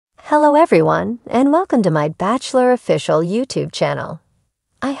Hello everyone, and welcome to my Bachelor official YouTube channel.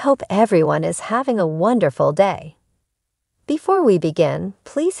 I hope everyone is having a wonderful day. Before we begin,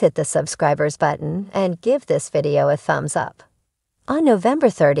 please hit the subscribers button and give this video a thumbs up. On November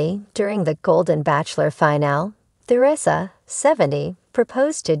 30, during the Golden Bachelor finale, Theresa, 70,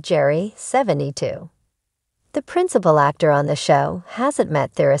 proposed to Gerry, 72. The principal actor on the show hasn't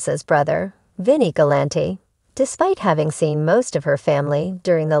met Theresa's brother, Vinny Galanti, despite having seen most of her family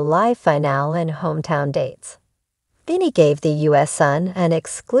during the live finale and hometown dates. Vinny gave the U.S. Sun an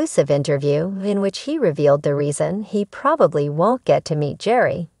exclusive interview in which he revealed the reason he probably won't get to meet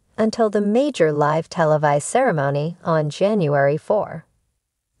Gerry until the major live televised ceremony on January 4.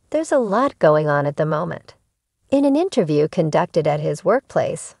 There's a lot going on at the moment. In an interview conducted at his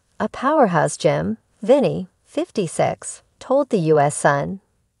workplace, a powerhouse gym, Vinny, 56, told the U.S. Sun,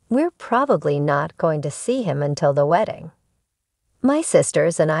 "We're probably not going to see him until the wedding. My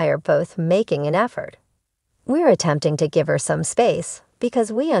sisters and I are both making an effort. We're attempting to give her some space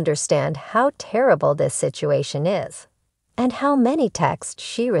because we understand how terrible this situation is and how many texts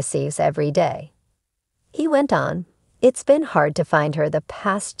she receives every day." He went on, "It's been hard to find her the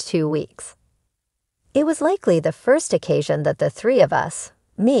past 2 weeks. It was likely the first occasion that the three of us,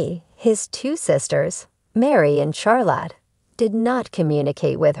 me, his 2 sisters, Mary and Charlotte, did not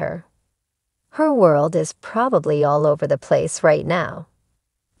communicate with her. Her world is probably all over the place right now."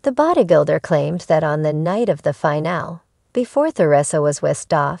 The bodybuilder claimed that on the night of the finale, before Theresa was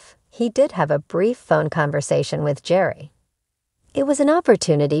whisked off, he did have a brief phone conversation with Gerry. "It was an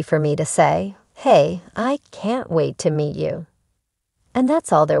opportunity for me to say, 'Hey, I can't wait to meet you.' And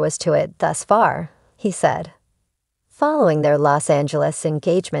that's all there was to it thus far," he said. Following their Los Angeles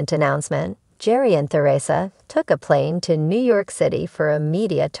engagement announcement, Gerry and Theresa took a plane to New York City for a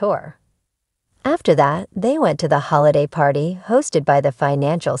media tour. After that, they went to the holiday party hosted by the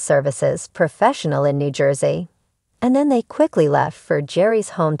financial services professional in New Jersey, and then they quickly left for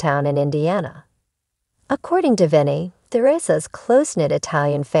Gerry's hometown in Indiana. According to Vinny, Theresa's close-knit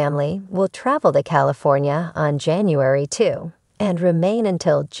Italian family will travel to California on January 2 and remain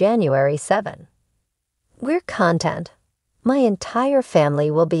until January 7. "We're content. My entire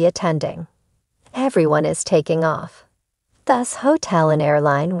family will be attending. Everyone is taking off. Thus, hotel and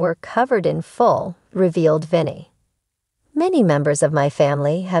airline were covered in full," revealed Vinny. "Many members of my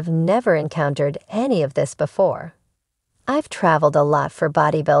family have never encountered any of this before. I've traveled a lot for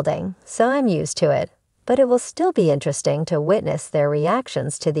bodybuilding, so I'm used to it, but it will still be interesting to witness their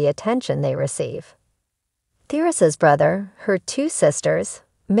reactions to the attention they receive." Theresa's brother, her 2 sisters,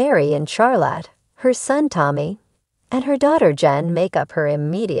 Mary and Charlotte, her son Tommy, and her daughter Jen make up her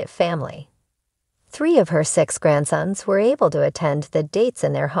immediate family. 3 of her 6 grandsons were able to attend the dates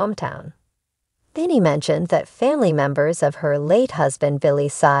in their hometown. Vinny mentioned that family members of her late husband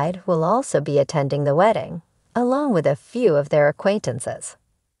Billy's side will also be attending the wedding, along with a few of their acquaintances.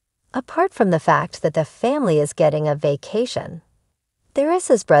 Apart from the fact that the family is getting a vacation,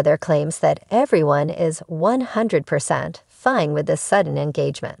 Theresa's brother claims that everyone is 100% fine with this sudden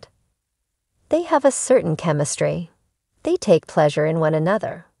engagement. "They have a certain chemistry. They take pleasure in one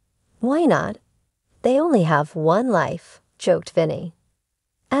another. Why not? They only have one life," joked Vinny.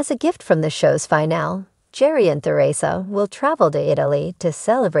 As a gift from the show's finale, Gerry and Theresa will travel to Italy to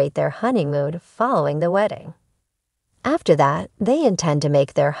celebrate their honeymoon following the wedding. After that, they intend to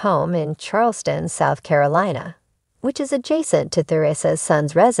make their home in Charleston, South Carolina, which is adjacent to Theresa's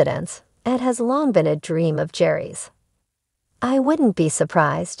son's residence and has long been a dream of Gerry's. "I wouldn't be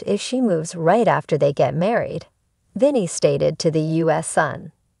surprised if she moves right after they get married," Vinny stated to the U.S.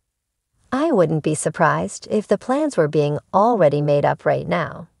 Sun. "I wouldn't be surprised if the plans were being already made up right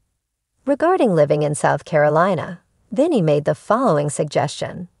now." Regarding living in South Carolina, Vinny made the following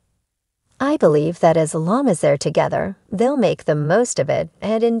suggestion. "I believe that as long as they're together, they'll make the most of it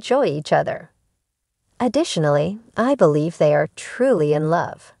and enjoy each other. Additionally, I believe they are truly in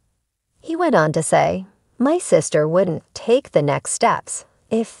love." He went on to say, "My sister wouldn't take the next steps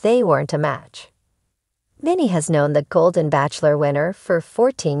if they weren't a match." Vinny has known the Golden Bachelor winner for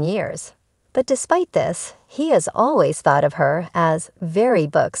 14 years. But despite this, he has always thought of her as very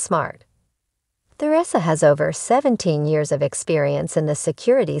book smart. Theresa has over 17 years of experience in the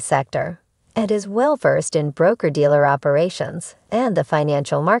securities sector and is well-versed in broker-dealer operations and the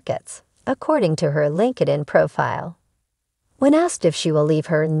financial markets, according to her LinkedIn profile. When asked if she will leave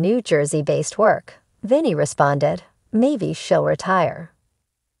her New Jersey-based work, Vinny responded, "Maybe she'll retire."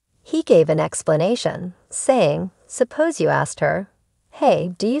 He gave an explanation, saying, "Suppose you asked her, 'Hey,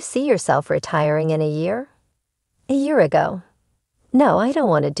 do you see yourself retiring in a year?' A year ago, 'No, I don't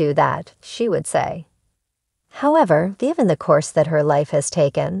want to do that,' she would say." However, given the course that her life has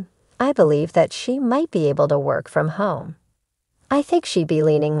taken, I believe that she might be able to work from home. I think she'd be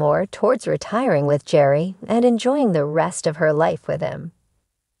leaning more towards retiring with Gerry and enjoying the rest of her life with him.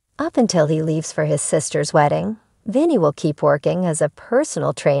 Up until he leaves for his sister's wedding, Vinny will keep working as a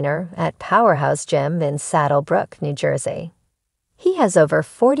personal trainer at Powerhouse Gym in Saddlebrook, New Jersey. He has over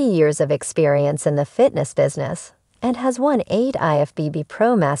 40 years of experience in the fitness business and has won 8 IFBB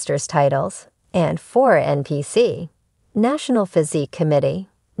Pro Masters titles and 4 NPC, National Physique Committee,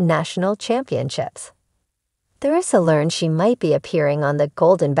 national championships. Theresa learned she might be appearing on the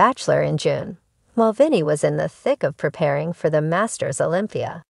Golden Bachelor in June, while Vinny was in the thick of preparing for the Masters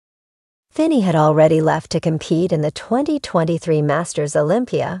Olympia. Vinny had already left to compete in the 2023 Masters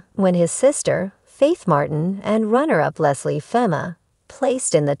Olympia when his sister, Faith Martin, and runner-up Leslie Fema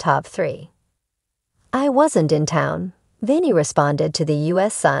placed in the top 3. "I wasn't in town," Vinny responded to the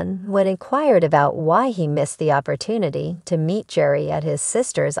U.S. Sun when inquired about why he missed the opportunity to meet Gerry at his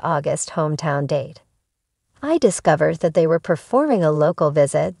sister's August hometown date. "I discovered that they were performing a local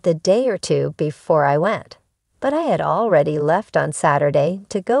visit the day or two before I went, but I had already left on Saturday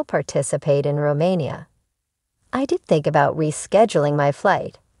to go participate in Romania. I did think about rescheduling my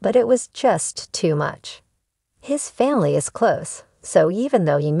flight, but it was just too much. His family is close, so even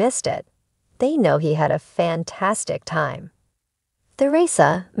though he missed it, they know he had a fantastic time."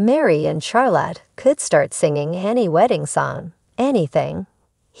 Theresa, Mary, and Charlotte could start singing any wedding song, anything,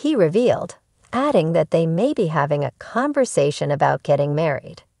 he revealed, adding that they may be having a conversation about getting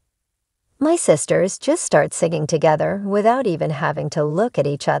married. "My sisters just start singing together without even having to look at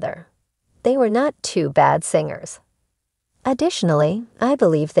each other. They were not too bad singers. Additionally, I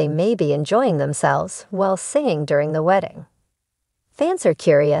believe they may be enjoying themselves while singing during the wedding." Fans are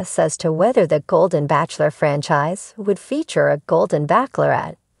curious as to whether the Golden Bachelor franchise would feature a Golden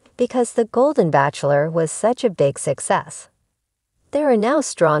Bachelorette because the Golden Bachelor was such a big success. There are now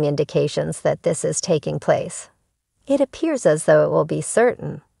strong indications that this is taking place. It appears as though it will be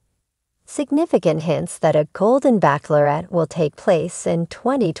certain. Significant hints that a Golden Bachelorette will take place in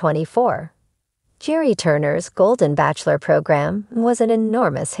 2024. Gerry Turner's Golden Bachelor program was an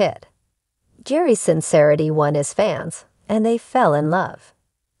enormous hit. Gerry's sincerity won his fans, and they fell in love.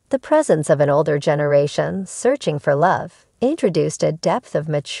 The presence of an older generation searching for love introduced a depth of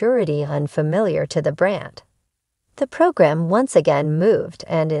maturity unfamiliar to the brand. The program once again moved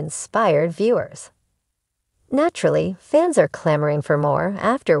and inspired viewers. Naturally, fans are clamoring for more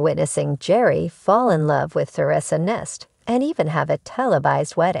after witnessing Gerry fall in love with Theresa Nist and even have a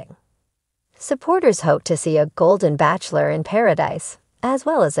televised wedding. Supporters hope to see a Golden Bachelor in paradise, as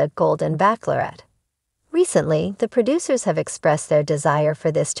well as a Golden Bachelorette. Recently, the producers have expressed their desire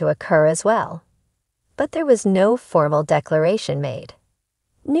for this to occur as well, but there was no formal declaration made.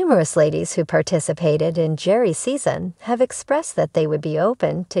 Numerous ladies who participated in Gerry's season have expressed that they would be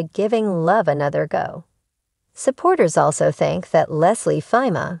open to giving love another go. Supporters also think that Leslie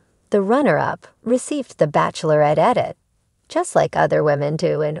Fema, the runner-up, received the Bachelorette edit, just like other women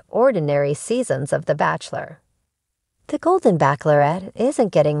do in ordinary seasons of The Bachelor. The Golden Bachelorette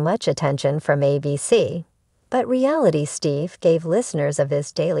isn't getting much attention from ABC, but Reality Steve gave listeners of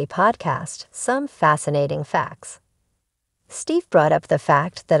his daily podcast some fascinating facts. Steve brought up the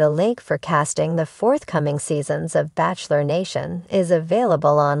fact that a link for casting the forthcoming seasons of Bachelor Nation is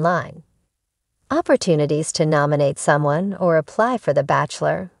available online. Opportunities to nominate someone or apply for The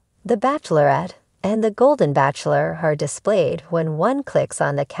Bachelor, The Bachelorette, and The Golden Bachelor are displayed when one clicks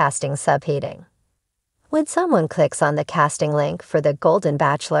on the casting subheading. When someone clicks on the casting link for The Golden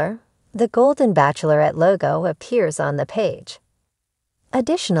Bachelor, the Golden Bachelorette logo appears on the page.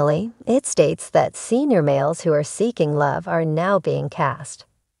 Additionally, it states that senior males who are seeking love are now being cast.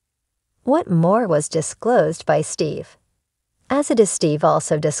 What more was disclosed by Steve? As it is, Steve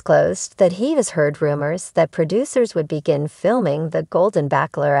also disclosed that he has heard rumors that producers would begin filming the Golden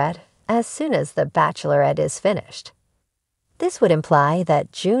Bachelorette as soon as the Bachelorette is finished. This would imply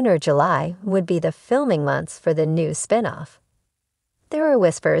that June or July would be the filming months for the new spin-off. There are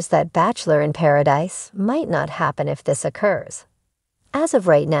whispers that Bachelor in Paradise might not happen if this occurs. As of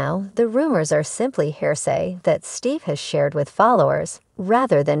right now, the rumors are simply hearsay that Steve has shared with followers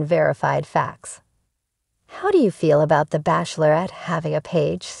rather than verified facts. How do you feel about the Bachelorette having a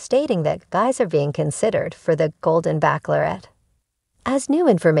page stating that guys are being considered for the Golden Bachelorette? As new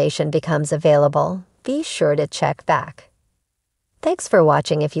information becomes available, be sure to check back. Thanks for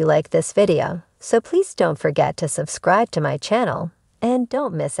watching. If you like this video, so please don't forget to subscribe to my channel and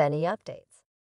don't miss any updates.